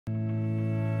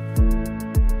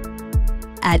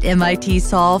At MIT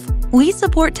Solve, we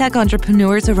support tech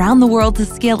entrepreneurs around the world to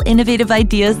scale innovative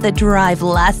ideas that drive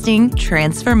lasting,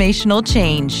 transformational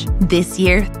change. This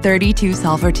year, 32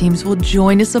 Solver teams will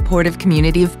join a supportive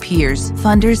community of peers,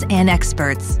 funders, and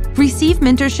experts. Receive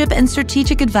mentorship and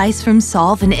strategic advice from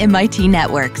Solve and MIT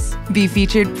networks. Be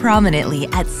featured prominently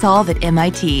at Solve at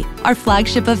MIT, our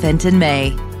flagship event in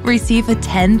May. Receive a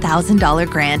 $10,000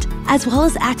 grant, as well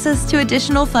as access to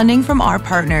additional funding from our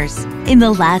partners. In the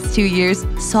last 2 years,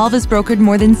 Solve has brokered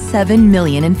more than $7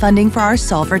 million in funding for our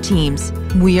Solver teams.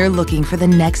 We are looking for the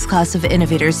next class of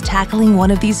innovators tackling one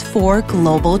of these 4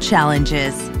 global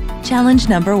challenges. Challenge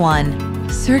number 1,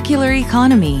 circular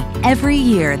economy. Every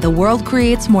year, the world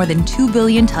creates more than 2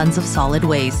 billion tons of solid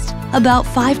waste, about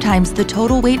 5 times the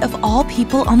total weight of all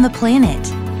people on the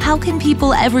planet. How can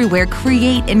people everywhere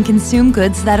create and consume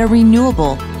goods that are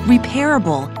renewable,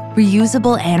 repairable,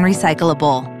 reusable, and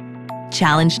recyclable?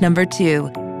 Challenge number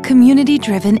 2,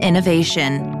 community-driven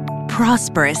innovation.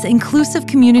 Prosperous, inclusive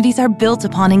communities are built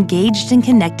upon engaged and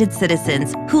connected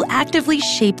citizens who actively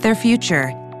shape their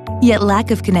future. Yet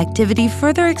lack of connectivity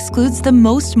further excludes the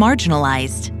most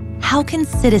marginalized. How can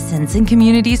citizens and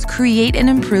communities create and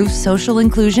improve social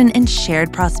inclusion and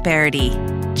shared prosperity?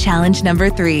 Challenge number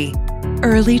 3,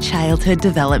 early childhood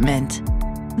development.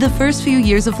 The first few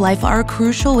years of life are a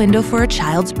crucial window for a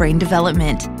child's brain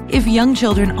development. If young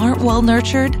children aren't well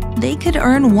nurtured, they could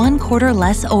earn 1/4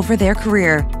 less over their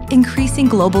career, increasing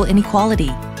global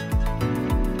inequality.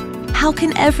 How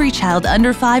can every child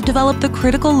under 5 develop the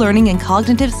critical learning and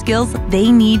cognitive skills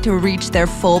they need to reach their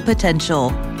full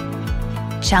potential?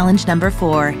 Challenge number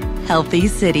 4, healthy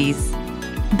cities.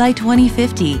 By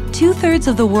 2050, 2/3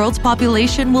 of the world's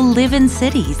population will live in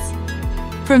cities.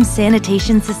 From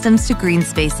sanitation systems to green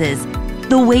spaces,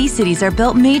 the way cities are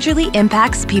built majorly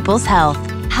impacts people's health.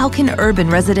 How can urban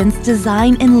residents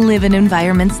design and live in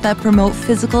environments that promote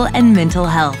physical and mental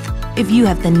health? If you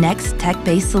have the next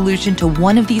tech-based solution to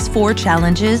one of these 4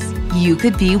 challenges, you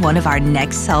could be one of our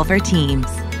next Solver teams.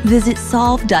 Visit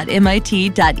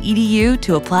solve.mit.edu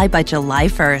to apply by July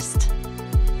 1st.